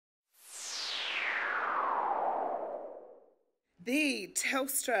The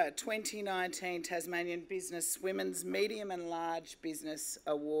Telstra 2019 Tasmanian Business Women's Medium and Large Business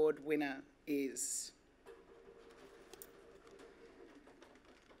Award winner is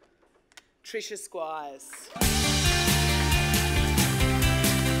Trisha Squires.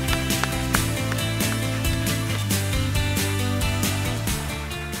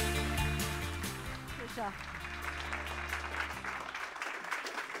 Trisha.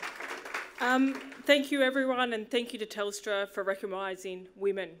 Thank you everyone, and thank you to Telstra for recognising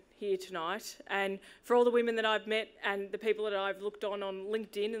women here tonight, and for all the women that I've met and the people that I've looked on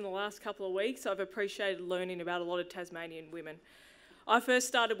LinkedIn in the last couple of weeks. I've appreciated learning about a lot of Tasmanian women. I first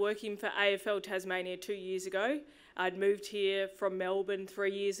started working for AFL Tasmania 2 years ago. I'd moved here from Melbourne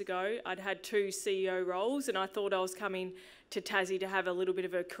 3 years ago. I'd had 2 CEO roles, and I thought I was coming to Tassie to have a little bit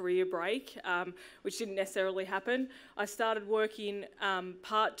of a career break, which didn't necessarily happen. I started working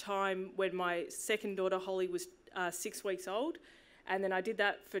part-time when my second daughter, Holly, was 6 weeks old, and then I did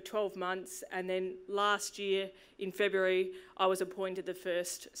that for 12 months, and then last year, in February, I was appointed the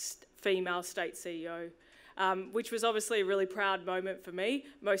first female state CEO. Which was obviously a really proud moment for me.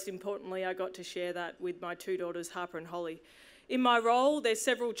 Most importantly, I got to share that with my 2 daughters, Harper and Holly. In my role, there's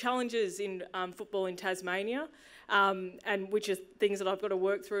several challenges in football in Tasmania, and which are things that I've got to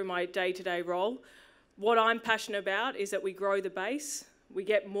work through in my day-to-day role. What I'm passionate about is that we grow the base. We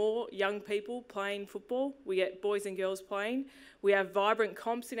get more young people playing football. We get boys and girls playing. We have vibrant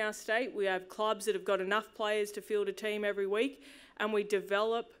comps in our state. We have clubs that have got enough players to field a team every week, and we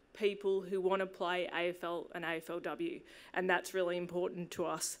develop people who want to play AFL and AFLW, and that's really important to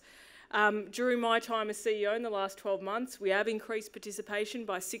us. During my time as CEO in the last 12 months, we have increased participation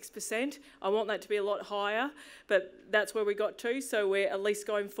by 6%. I want that to be a lot higher, but that's where we got to, so we're at least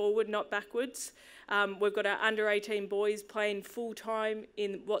going forward, not backwards. We've got our under-18 boys playing full-time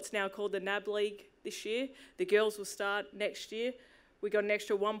in what's now called the NAB League this year. The girls will start next year. We got an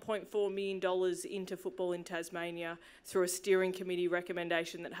extra $1.4 million into football in Tasmania through a steering committee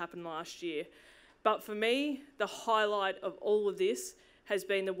recommendation that happened last year. But for me, the highlight of all of this has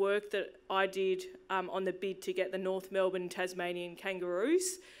been the work that I did on the bid to get the North Melbourne Tasmanian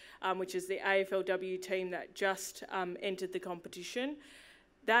Kangaroos, which is the AFLW team that just entered the competition.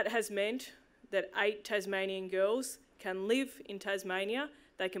 That has meant that 8 Tasmanian girls can live in Tasmania,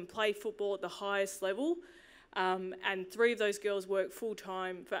 they can play football at the highest level, and 3 of those girls work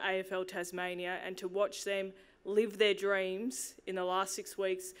full-time for AFL Tasmania, and to watch them live their dreams in the last 6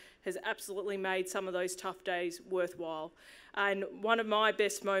 weeks has absolutely made some of those tough days worthwhile. And one of my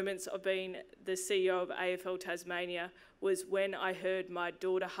best moments of being the CEO of AFL Tasmania was when I heard my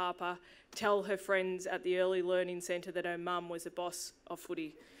daughter Harper tell her friends at the Early Learning Centre that her mum was a boss of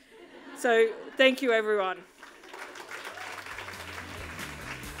footy. So thank you everyone.